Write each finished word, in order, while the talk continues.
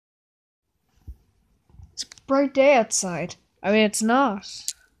bright day outside. I mean, it's not,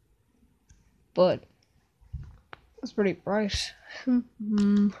 but it's pretty bright.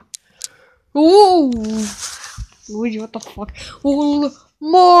 Ooh, Luigi, what the fuck? Oh,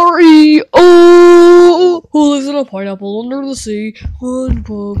 Mario! Who lives in a pineapple under the sea? One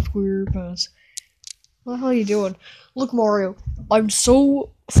pub square pants. What the hell are you doing? Look, Mario, I'm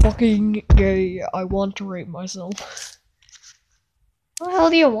so fucking gay. I want to rape myself. What the hell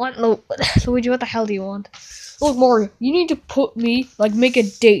do you want, Luigi? What the hell do you want? Look, Mario, you need to put me, like, make a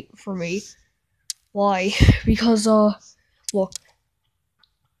date for me. Why? Because, look,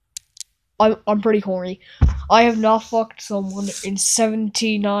 I'm pretty horny. I have not fucked someone in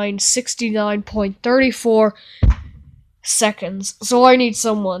 69.34 seconds, so I need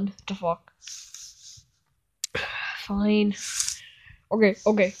someone to fuck. Fine. Okay.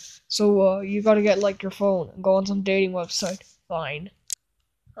 So, you gotta get, like, your phone and go on some dating website. Fine.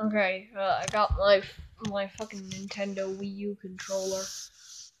 Okay, I got my fucking Nintendo Wii U controller.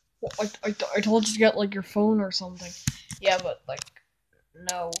 Well, I told you to get, like, your phone or something. Yeah, but, like,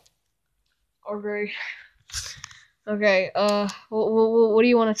 no. Okay, what do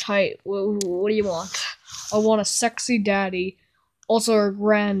you want to type? What do you want? I want a sexy daddy, also a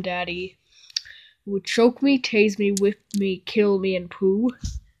granddaddy, who would choke me, tase me, whip me, kill me, and poo.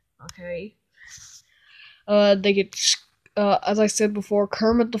 Okay. They get, as I said before,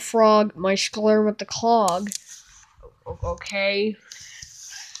 Kermit the Frog, my Sklermit the Clog. Okay.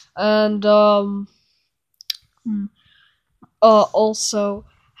 And, also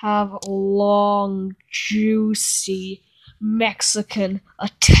have long, juicy, Mexican,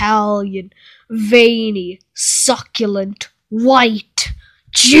 Italian, veiny, succulent, white,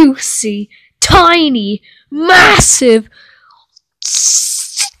 juicy, tiny, massive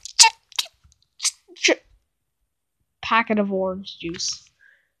packet of orange juice.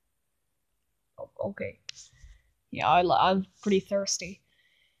 Okay. Yeah, I'm pretty thirsty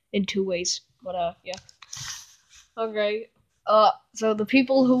in two ways, but yeah. Okay. So the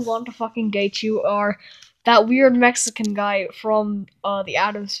people who want to fucking date you are that weird Mexican guy from the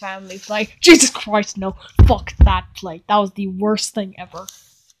Addams Family play. Jesus Christ, no, fuck that play. That was the worst thing ever.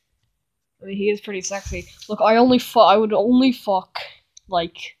 I mean, he is pretty sexy. Look, I would only fuck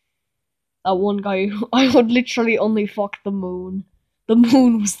like that one guy. I would literally only fuck the Moon. The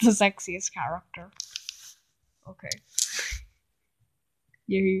Moon was the sexiest character. Okay.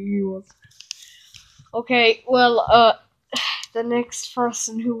 Yeah, he was. Okay, well, the next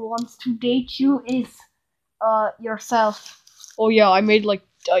person who wants to date you is, yourself. Oh yeah, I made like,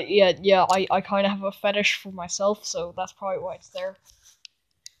 yeah, I kind of have a fetish for myself, so that's probably why it's there.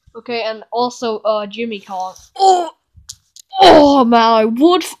 Okay, and also, Jimmy Kong. Oh man,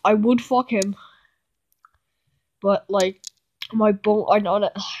 I would fuck him. But, like, my boner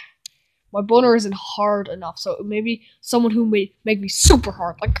isn't hard enough, so maybe someone who may make me super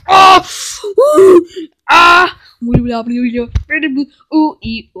hard, like ooh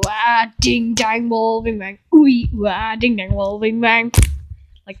ee ding dang wolving bang ooh ee ding dang wolving bang,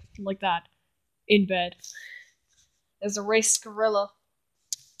 like that in bed. There's a race gorilla.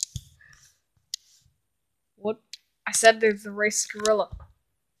 What? I said there's a race gorilla.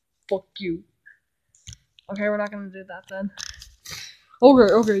 Fuck you. Okay, we're not gonna do that then.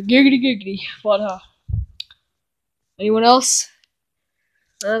 Okay, giggity. But, anyone else?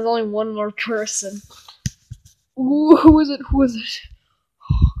 There's only one more person. Ooh, who is it? Oh,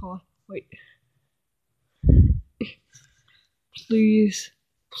 God, wait. Please,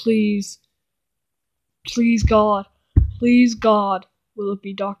 God, will it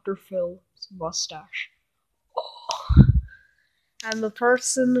be Dr. Phil's mustache? Oh. And the other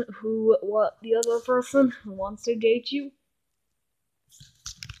person who wants to date you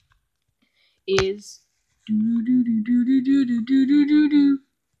is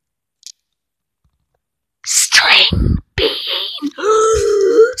String Bean.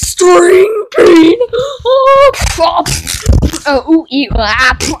 String Bean. Ooh,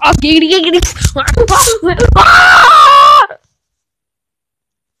 giggity.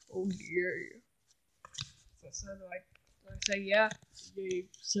 Oh yeah. So do I say yeah?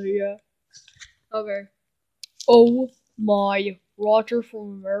 Say yeah. Okay. Oh my, Roger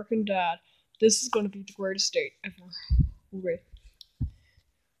from American Dad. This is gonna be the greatest date ever. Okay.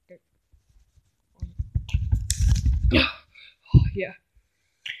 Yeah.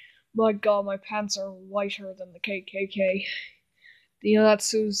 My God, my pants are whiter than the KKK. You know that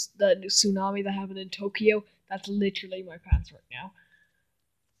tsunami that happened in Tokyo? That's literally my pants right now.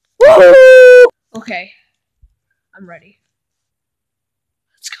 Woo! Okay. I'm ready.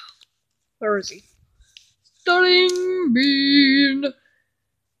 Let's go. Where is he? String Bean!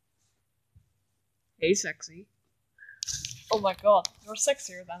 Hey, sexy. Oh my god, you're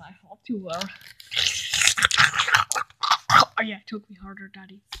sexier than I thought you were. Oh yeah, choke me harder,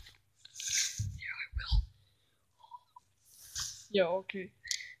 daddy. Yeah, I will. Yeah, okay.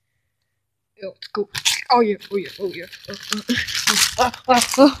 Yeah, let's go. Oh yeah, oh yeah, oh yeah.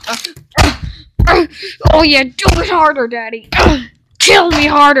 Oh yeah, do it harder, daddy. Kill me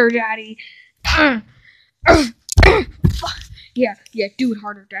harder, daddy. Yeah, yeah, do it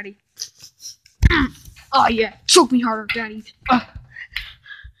harder, daddy. Oh yeah, choke me harder, daddy.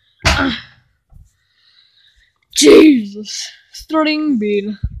 Jesus. String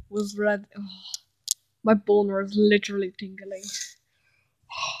bean was red. Oh, my boner is literally tingling.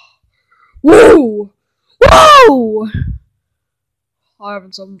 Whoa! Whoa! I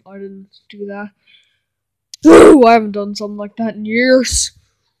didn't do that. Woo! I haven't done something like that in years.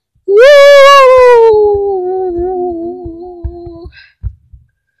 Woo!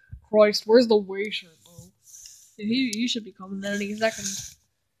 Christ, where's the waiter, though? He should be coming in any second.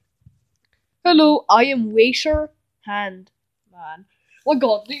 Hello, I am waiter hand man. Oh my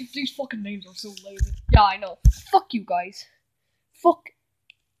god, these fucking names are so lazy. Yeah, I know. Fuck you guys. Fuck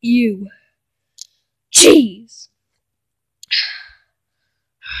you. Jeez.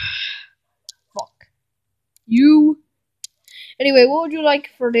 Fuck you. Anyway, what would you like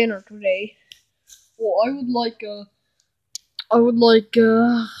for dinner today? Well, I would like, I'm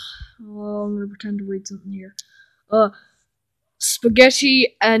gonna pretend to read something here.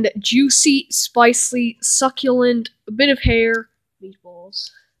 Spaghetti and juicy, spicy, succulent, a bit of hair,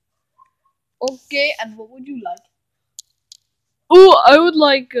 meatballs. Okay, and what would you like? Oh, I would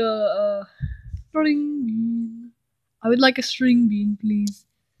like, string bean. I would like a string bean, please.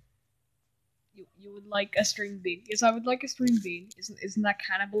 You would like a string bean. Yes, I would like a string bean. Isn't that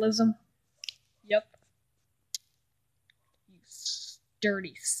cannibalism? Yep. You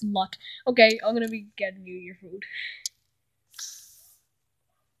dirty slut. Okay, I'm gonna be getting you your food.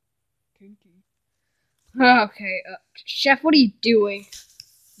 Kinky. Okay, chef, what are you doing?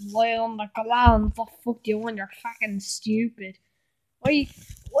 Lay on the ground. What the fuck do you want? You're fucking stupid. Why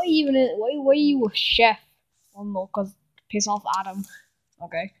are you a chef? Oh no, cause piss off Adam.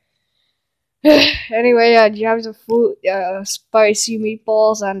 Okay. Anyway, do you have some food? Spicy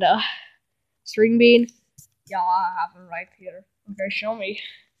meatballs and string bean. Yeah, I have them right here. Okay, show me.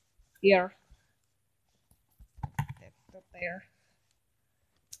 Here. There.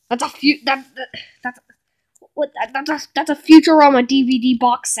 That's that's a Futurama DVD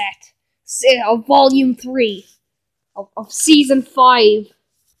box set. Of volume 3 of season 5.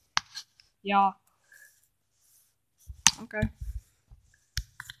 Yeah. Okay.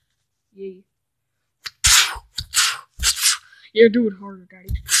 Yeah. Yeah, do it harder,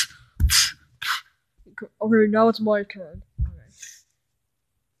 daddy. Okay, now it's my turn. Okay.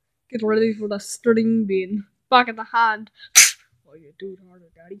 Get ready for the string bean. Back in the hand. Oh yeah, do it harder,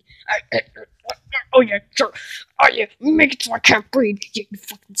 daddy. Oh yeah, sure. Oh yeah, make it so I can't breathe. You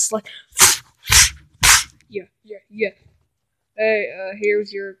fucking slut. Yeah. Hey,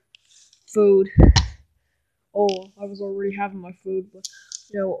 here's your food. Oh, I was already having my food, but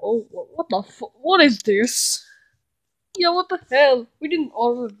oh, what the fuck? What is this? Yeah, what the hell? We didn't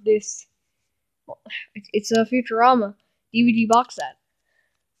order this. It's a Futurama DVD box set.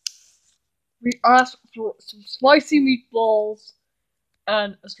 We asked for some spicy meatballs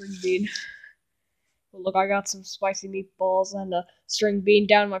and a string bean. Well, look, I got some spicy meatballs and a string bean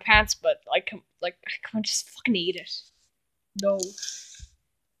down my pants, but I can't just fucking eat it. No,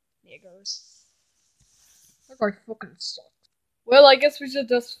 niggers. That guy fucking sucks. Well, I guess we should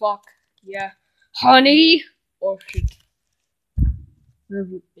just fuck. Yeah, honey. Oh shit. Where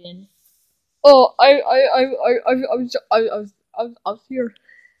have you been? Oh, I was here.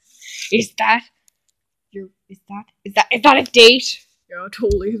 Is that is that a date? Yeah,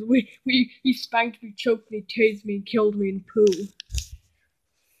 totally. He spanked me, choked me, tased me, and killed me in poo.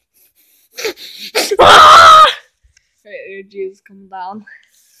 Ah! Hey, Jesus, come down.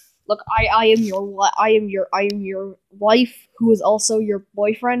 Look, I am your wife, who is also your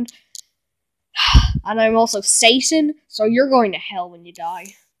boyfriend, and I'm also Satan. So you're going to hell when you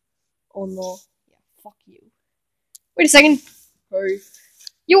die. Oh no. Yeah, fuck you. Wait a second. Hey.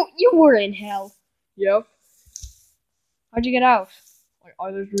 You were in hell. Yep. How'd you get out? I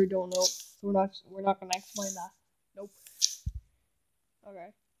literally don't know. So we're not gonna explain that. Nope.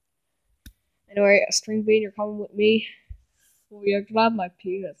 Okay. Anyway, a string bean, you're coming with me. Oh yeah, grab my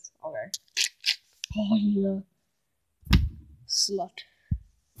penis. Okay. Oh yeah. Slut.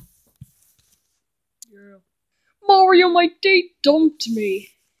 Yeah. Mario, my date dumped me.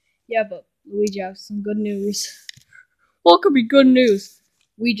 Yeah, but Luigi, I have some good news. What could be good news?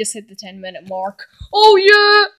 We just hit the 10-minute mark. Oh yeah!